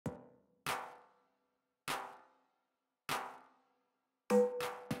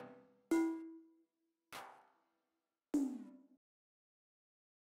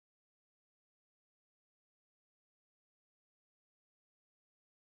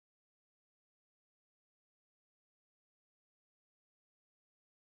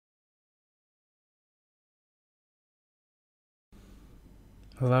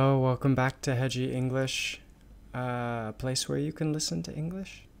Hello, welcome back to Hedgie English, a place where you can listen to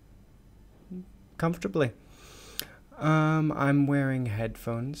English comfortably. I'm wearing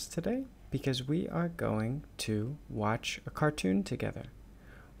headphones today because we are going to watch a cartoon together.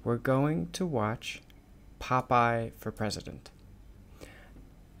 We're going to watch Popeye for President,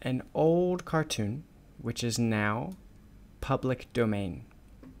 an old cartoon which is now public domain.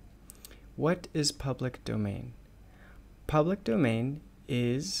 What is public domain? Public domain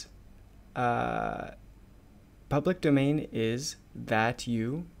is that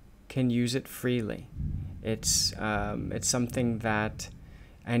you can use it freely. It's something that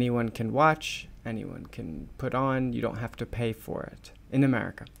anyone can watch, anyone can put on. You don't have to pay for it in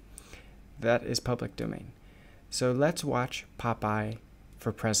America. That is public domain. So let's watch Popeye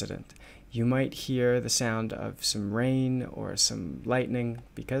for President. You might hear the sound of some rain or some lightning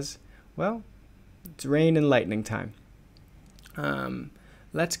because, well, it's rain and lightning time.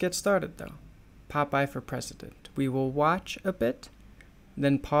 Let's get started though. Popeye for President. We will watch a bit,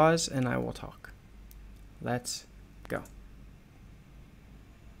 then pause and I will talk. Let's go.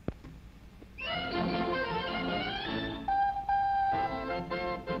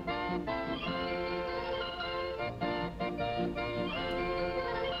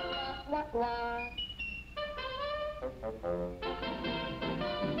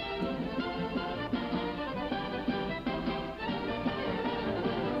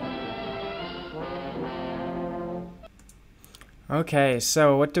 Okay,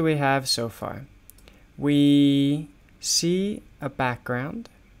 so what do we have so far? We see a background.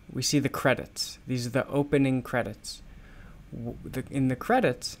 We see the credits. These are the opening credits. In the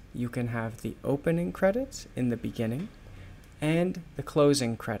credits, you can have the opening credits in the beginning and the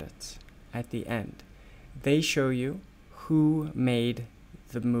closing credits at the end. They show you who made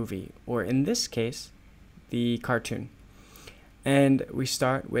the movie, or in this case, the cartoon. And we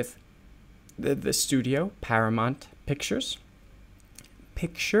start with the studio, Paramount Pictures.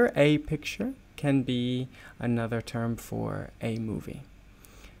 A picture can be another term for a movie.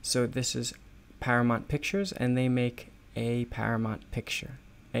 So this is Paramount Pictures, and they make a Paramount picture,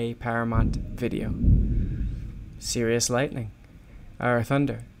 a Paramount video. Serious lightning, or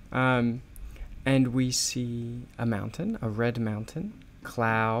thunder. And we see a mountain, a red mountain,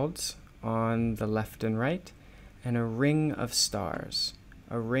 clouds on the left and right, and a ring of stars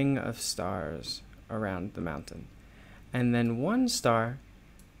around the mountain. And then one star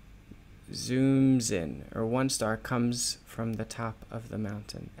zooms in, or one star comes from the top of the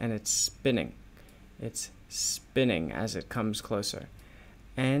mountain, and it's spinning. It's spinning as it comes closer.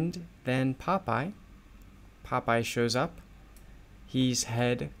 And then Popeye shows up. His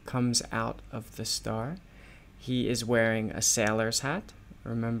head comes out of the star. He is wearing a sailor's hat.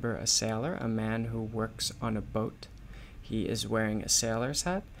 Remember a sailor, a man who works on a boat. He is wearing a sailor's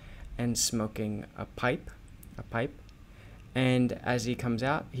hat and smoking a pipe. And as he comes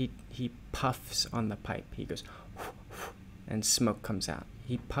out, he puffs on the pipe. He goes, whoosh, whoosh, and smoke comes out.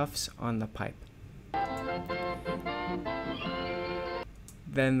 He puffs on the pipe.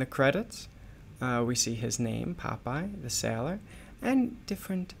 Then the credits, we see his name, Popeye, the sailor, and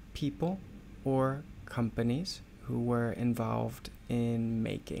different people or companies who were involved in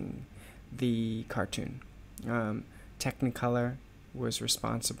making the cartoon. Technicolor was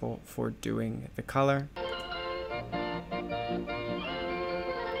responsible for doing the color.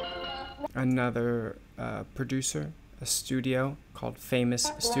 Another producer, a studio called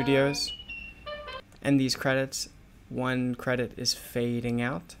Famous Studios. And these credits, one credit is fading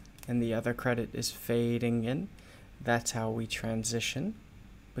out and the other credit is fading in. That's how we transition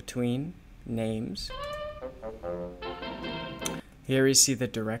between names. Here we see the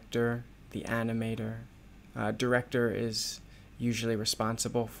director, the animator. Director is usually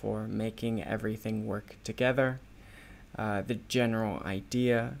responsible for making everything work together. The general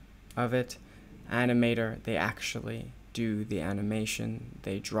idea of it. Animator, they actually do the animation,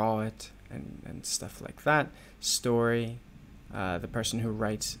 they draw it and stuff like that. Story, the person who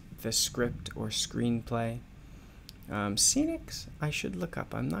writes the script or screenplay. Scenics, I should look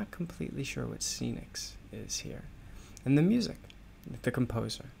up. I'm not completely sure what scenics is here. And the music, the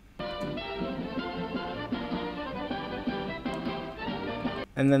composer.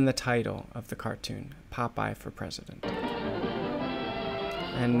 And then the title of the cartoon, Popeye for President.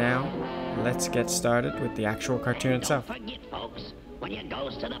 And now, let's get started with the actual cartoon itself. Don't forget, folks, when you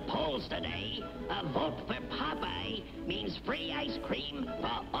goes to the polls today, a vote for Popeye means free ice cream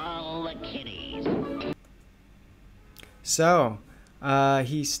for all the kiddies. So,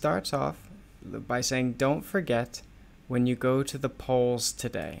 he starts off by saying, don't forget when you go to the polls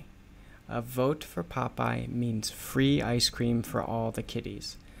today. A vote for Popeye means free ice cream for all the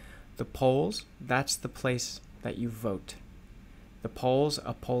kiddies. The polls, that's the place that you vote. The polls,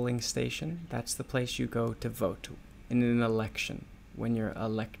 a polling station, that's the place you go to vote in an election when you're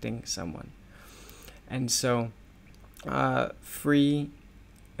electing someone. And so, free,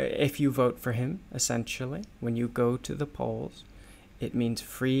 if you vote for him, essentially, when you go to the polls, it means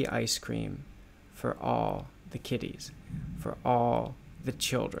free ice cream for all the kiddies, for all the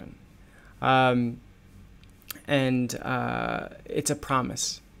children. It's a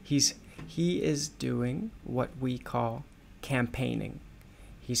promise. He is doing what we call campaigning.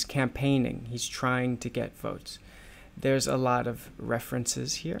 He's campaigning. He's trying to get votes. There's a lot of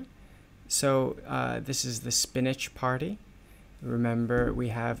references here. So this is the Spinach Party. Remember, we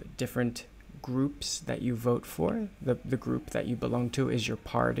have different groups that you vote for. The group that you belong to is your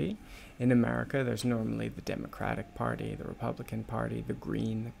party. In America, there's normally the Democratic Party, the Republican Party, the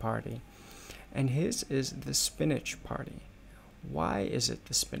Green Party. And his is the Spinach Party. Why is it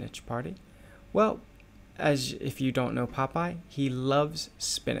the Spinach Party? Well, as if you don't know Popeye, he loves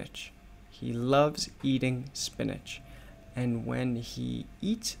spinach. He loves eating spinach. And when he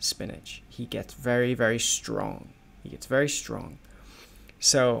eats spinach, he gets very, very strong. He gets very strong.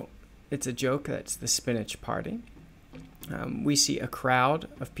 So it's a joke that's the Spinach Party. We see a crowd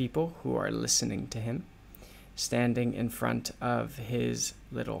of people who are listening to him, standing in front of his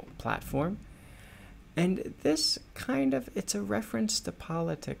little platform. And this it's a reference to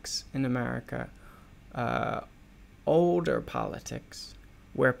politics in America, older politics,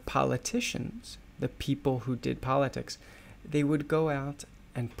 where politicians, the people who did politics, they would go out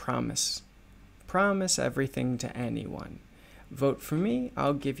and promise everything to anyone. Vote for me,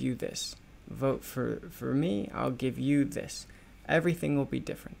 I'll give you this. Vote for me, I'll give you this. Everything will be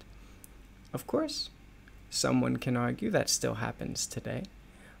different. Of course, someone can argue that still happens today,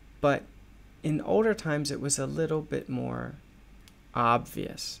 but in older times it was a little bit more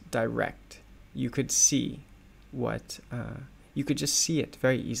obvious, direct. You could see you could just see it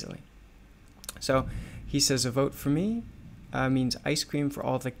very easily. So he says a vote for me means ice cream for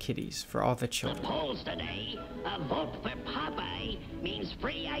all the kiddies, for all the children. The polls today, a vote for Popeye means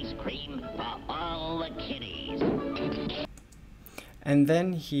free ice cream for all the kiddies. And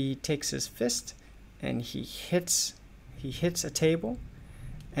then he takes his fist and he hits a table,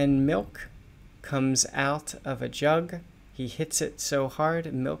 and milk comes out of a jug. He hits it so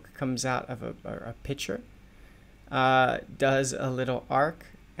hard, milk comes out of a pitcher, does a little arc,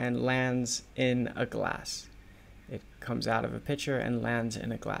 and lands in a glass. It comes out of a pitcher and lands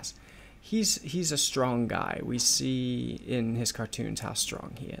in a glass. He's a strong guy. We see in his cartoons how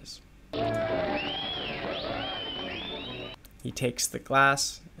strong he is. He takes the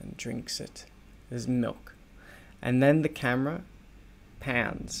glass and drinks it, his milk. And then the camera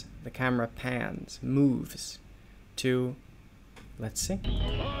pans. The camera pans, moves to, let's see.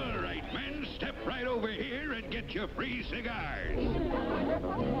 All right, men, step right over here and get your free cigars.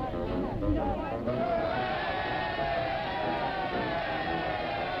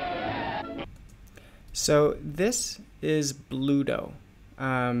 So this is Bluto.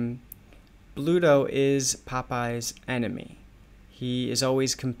 Bluto is Popeye's enemy. He is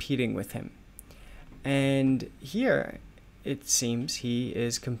always competing with him. And here, it seems he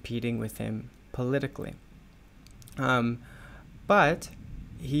is competing with him politically. But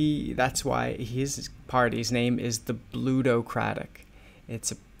that's why his party's name is the Blutocratic.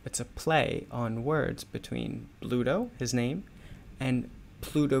 It's a play on words between Bluto, his name, and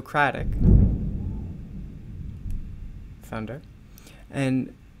plutocratic, thunder,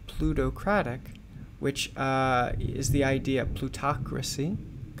 and plutocratic, which is the idea of plutocracy,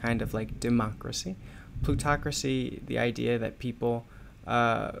 kind of like democracy. Plutocracy, the idea that people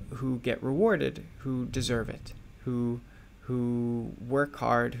who get rewarded, who deserve it, who work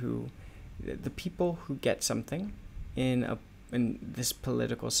hard, the people who get something in this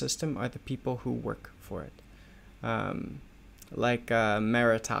political system are the people who work for it, like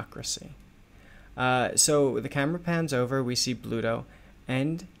meritocracy. So the camera pans over, we see Bluto,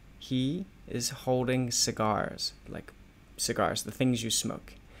 and he is holding cigars, like cigars, the things you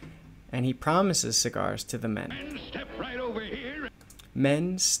smoke. And he promises cigars to the men. Men, step right over here.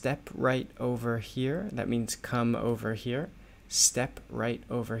 Men, step right over here. That means come over here. Step right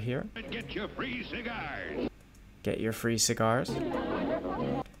over here. And get your free cigars. Get your free cigars.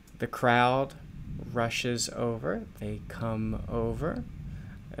 The crowd rushes over. They come over.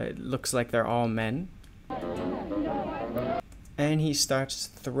 It looks like they're all men. And he starts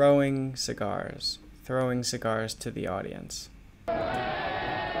throwing cigars to the audience.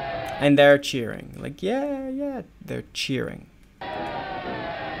 And they're cheering. Like, yeah, they're cheering.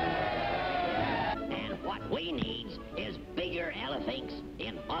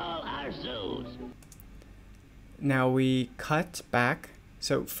 Now we cut back.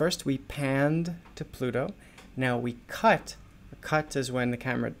 So first we panned to Pluto. Now we cut. A cut is when the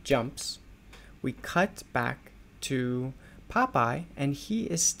camera jumps. We cut back to Popeye, and he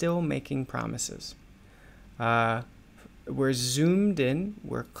is still making promises. We're zoomed in.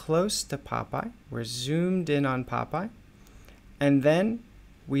 We're close to Popeye. We're zoomed in on Popeye. And then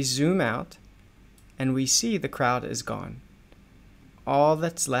we zoom out, and we see the crowd is gone. All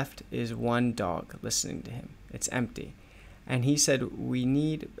that's left is one dog listening to him. It's empty. And he said,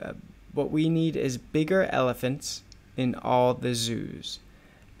 what we need is bigger elephants in all the zoos.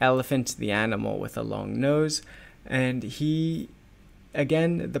 Elephant, the animal with a long nose. And he,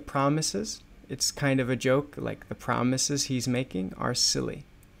 again, the promises, it's kind of a joke, like the promises he's making are silly.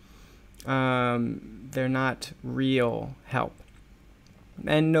 They're not real help.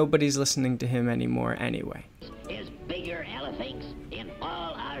 And nobody's listening to him anymore anyway. There's bigger elephants in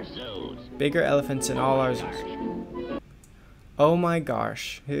all our zoos. Bigger elephants in all our zoos. Oh my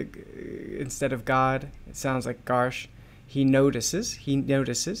gosh. Instead of God, it sounds like garsh. He notices,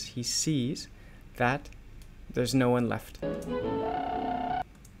 he sees that there's no one left.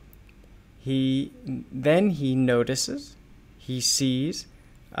 Then he notices, he sees,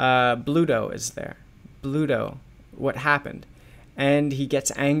 Bluto is there. Bluto, what happened? And he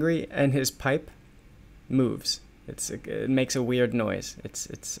gets angry, and his pipe moves. It makes a weird noise.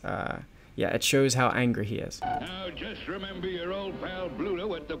 It shows how angry he is. Now just remember your old pal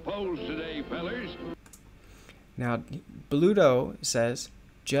Bluto at the polls today, fellers. Now, Bluto says,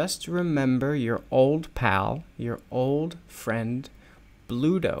 just remember your old pal, your old friend,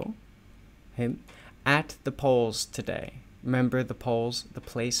 Bluto, him, at the polls today. Remember the polls, the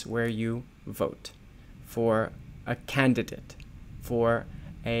place where you vote for a candidate.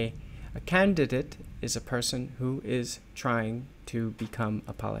 A candidate is a person who is trying to become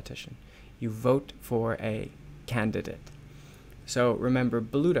a politician. You vote for a candidate. So remember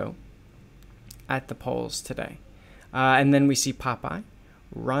Bluto at the polls today. And then we see Popeye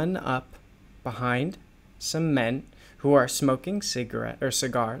run up behind some men who are smoking cigars.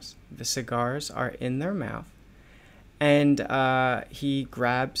 The cigars are in their mouth. And he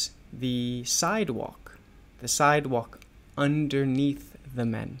grabs the sidewalk underneath the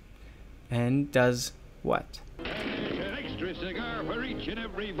men, and does what? There's an extra cigar for each and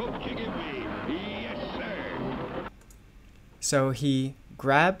every vote you give me. Yes, sir. So he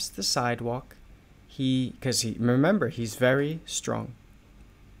grabs the sidewalk. Remember, he's very strong.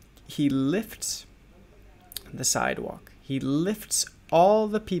 He lifts the sidewalk. He lifts all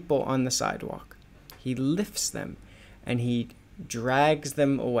the people on the sidewalk. He lifts them, and he drags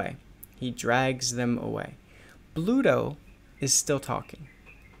them away. Bluto is still talking.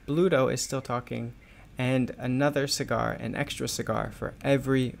 And another cigar, an extra cigar for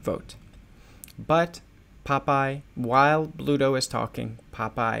every vote. But Popeye, while Bluto is talking,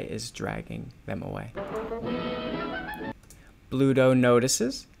 Popeye is dragging them away. Bluto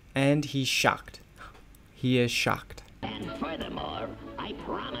notices, and he's shocked. He is shocked. And furthermore, I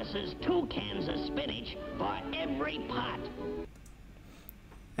promises 2 cans of spinach for every pot.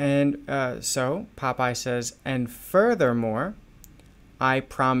 And so Popeye says, and furthermore, I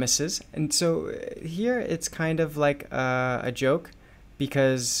promises. And so here it's kind of like a joke,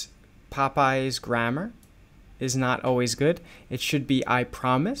 because Popeye's grammar is not always good. It should be I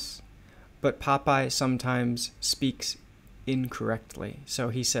promise, but Popeye sometimes speaks incorrectly. So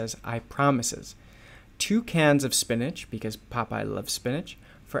he says, I promises 2 cans of spinach, because Popeye loves spinach,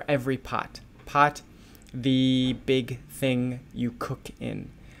 for every pot. Pot, the big thing you cook in,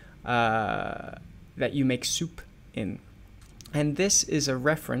 that you make soup in. And this is a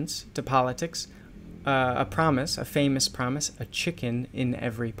reference to politics, a promise, a famous promise, a chicken in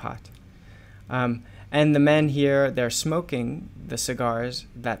every pot. And the men here, they're smoking the cigars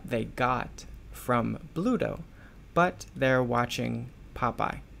that they got from Bluto, but they're watching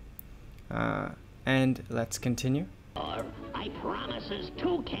Popeye. And let's continue. Or I promises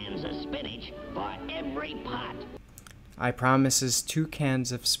 2 cans of spinach for every pot. I promises 2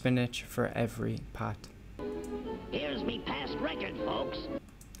 cans of spinach for every pot. Here's me past record, folks.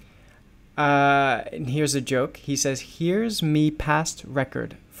 And here's a joke. He says, here's me past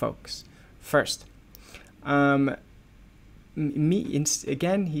record, folks. First, again,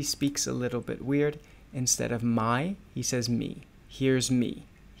 he speaks a little bit weird. Instead of my, he says me. Here's me.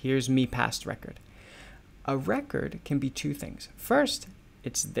 Here's me past record. A record can be 2 things. First,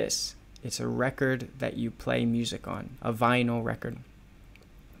 it's this. It's a record that you play music on, a vinyl record.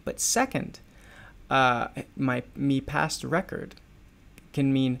 But second, me past record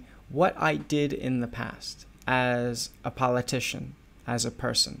can mean what I did in the past as a politician, as a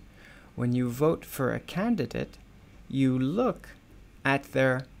person. When you vote for a candidate, you look at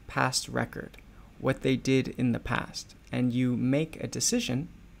their past record, what they did in the past, and you make a decision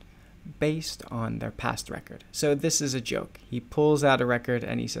based on their past record. So this is a joke. He pulls out a record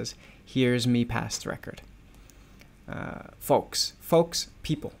and he says, here's me past record. Folks,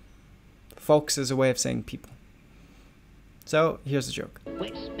 people. Folks is a way of saying people. So here's the joke.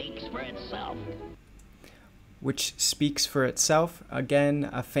 Which speaks for itself. Which speaks for itself. Again,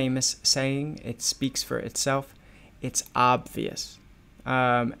 a famous saying. It speaks for itself. It's obvious.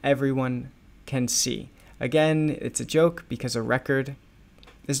 Everyone can see. Again, it's a joke because a record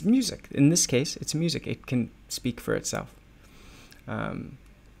is music. In this case, it's music. It can speak for itself. So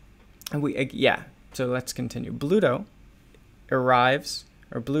let's continue. Bluto arrives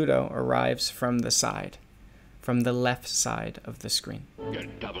from the side, from the left side of the screen. You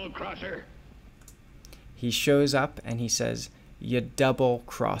double-crosser. He shows up and he says, "You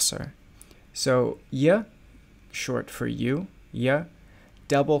double-crosser." So, ya, short for you, ya,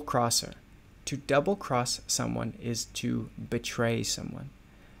 double-crosser. To double-cross someone is to betray someone,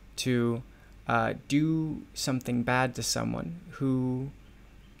 to do something bad to someone who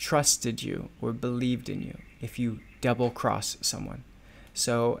trusted you or believed in you if you double-cross someone.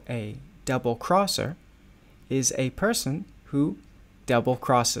 So a double-crosser is a person who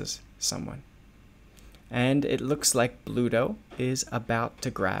double-crosses someone. And it looks like Bluto is about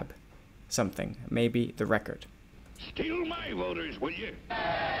to grab something, maybe the record. Steal my voters, will you?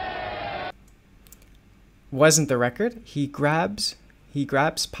 Wasn't the record. He grabs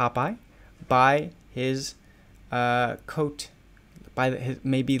Popeye by his coat, by his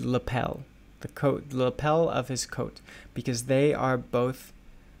maybe lapel, the lapel of his coat, because they are both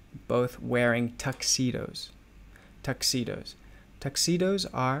wearing tuxedos. Tuxedos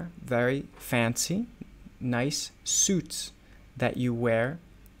are very fancy, nice suits that you wear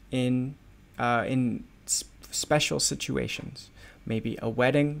in special situations, maybe a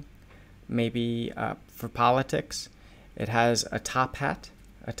wedding, maybe for politics. It has a top hat,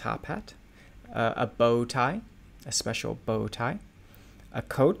 a bow tie, a special bow tie, a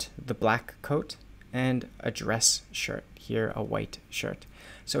coat, the black coat, and a dress shirt, here a white shirt.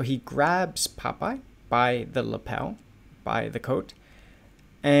 So he grabs Popeye by the lapel, by the coat,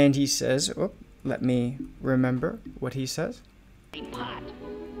 and he says, let me remember what he says. Pot.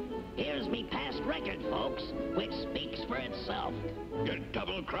 Here's me past record, folks, which speaks for itself. You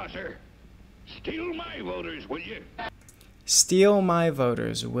double-crosser. Steal my voters, will you? Steal my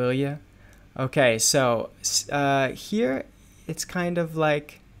voters, will ya? Okay, so here it's kind of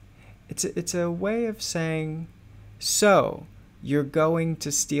like, it's a way of saying, so you're going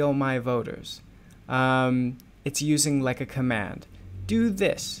to steal my voters. It's using like a command. Do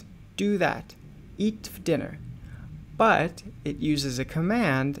this, do that, eat dinner. But it uses a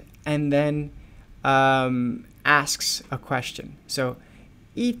command and then asks a question. So,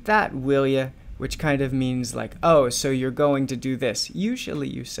 eat that, will ya? Which kind of means like, oh, so you're going to do this. Usually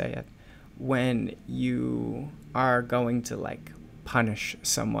you say it when you are going to like punish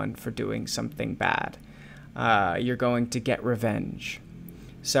someone for doing something bad. You're going to get revenge.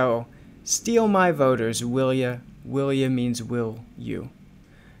 So, steal my voters, will ya? Will ya means will you.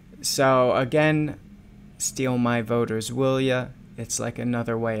 So again, steal my voters, will ya? It's like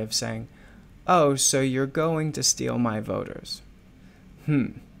another way of saying, oh, so you're going to steal my voters.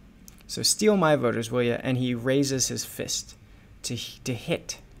 So steal my voters, will ya? And he raises his fist to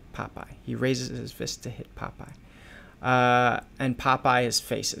hit Popeye. He raises his fist to hit Popeye. And Popeye, his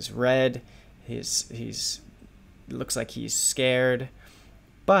face is red. He's looks like he's scared.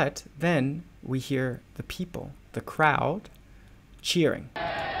 But then we hear the people, the crowd, cheering.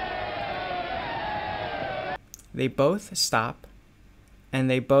 They both stop, and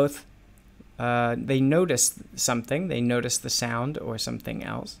they both they notice something. They notice the sound or something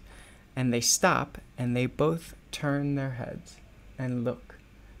else, and they stop, and they both turn their heads and look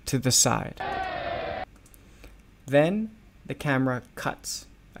to the side. Then the camera cuts.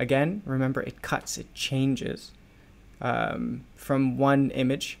 Again, remember, it cuts, it changes from one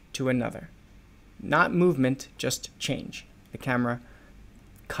image to another. Not movement, just change. The camera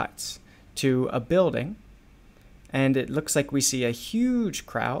cuts to a building, and it looks like we see a huge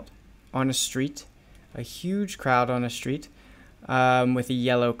crowd on a street. A huge crowd on a street with a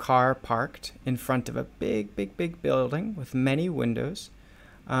yellow car parked in front of a big building with many windows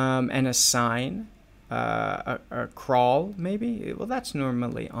and a sign, a crawl maybe. Well, that's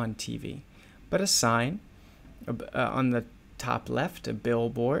normally on TV. But a sign on the top left, a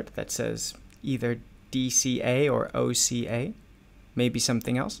billboard that says either DCA or OCA, maybe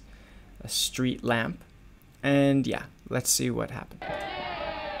something else, a street lamp, and yeah, let's see what happened.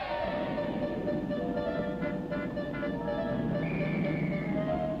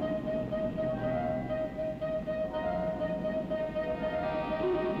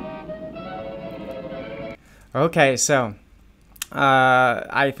 Okay, so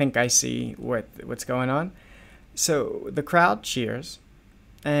I think I see what's going on. So the crowd cheers,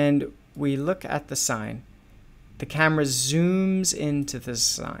 and we look at the sign. The camera zooms into the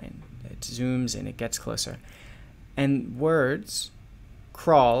sign. It zooms in, it gets closer. And words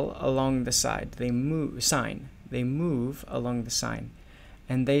crawl along the side. They move along the sign.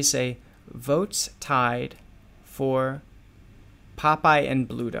 And they say, votes tied for Popeye and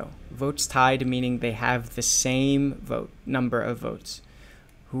Bluto. Votes tied meaning they have the same number of votes.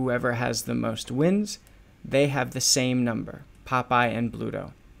 Whoever has the most wins, they have the same number, Popeye and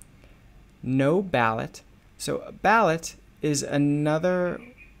Bluto. No ballot. So a ballot is a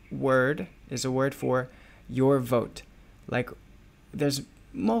word for your vote. Like, there's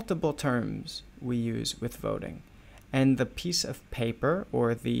multiple terms we use with voting. And the piece of paper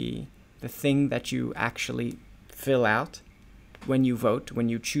or the thing that you actually fill out when you vote, when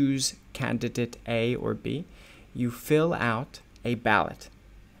you choose candidate A or B, you fill out a ballot.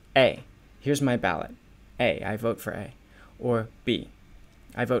 A, here's my ballot. A, I vote for A. Or B,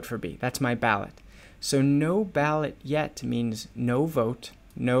 I vote for B. That's my ballot. So no ballot yet means no vote,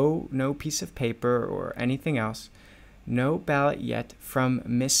 no piece of paper or anything else. No ballot yet from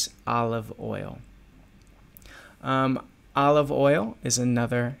Miss Olive Oil. Olive Oil is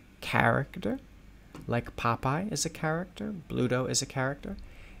another character. Like Popeye is a character, Bluto is a character,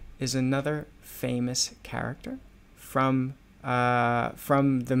 is another famous character from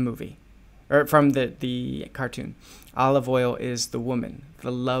the movie, or from the cartoon. Olive Oil is the woman,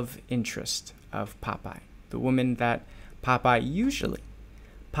 the love interest of Popeye, the woman that Popeye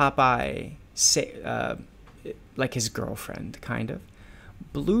like his girlfriend, kind of.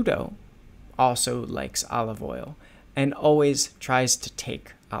 Bluto also likes Olive Oil and always tries to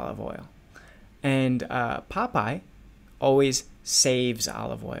take Olive Oil. And Popeye always saves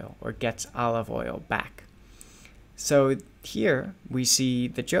Olive Oil or gets Olive Oil back. So here we see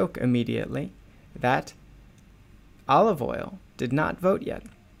the joke immediately that Olive Oil did not vote yet.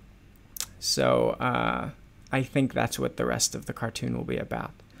 So I think that's what the rest of the cartoon will be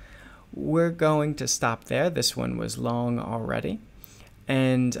about. We're going to stop there. This one was long already.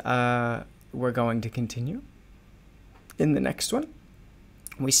 And we're going to continue in the next one.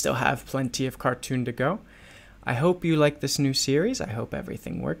 We still have plenty of cartoon to go. I hope you like this new series. I hope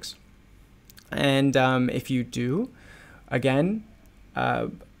everything works. And if you do, again,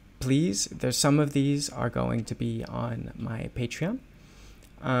 please, some of these are going to be on my Patreon.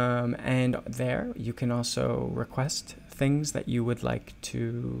 And there you can also request things that you would like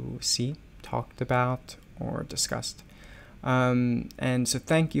to see talked about or discussed. And so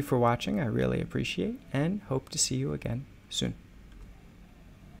thank you for watching. I really appreciate and hope to see you again soon.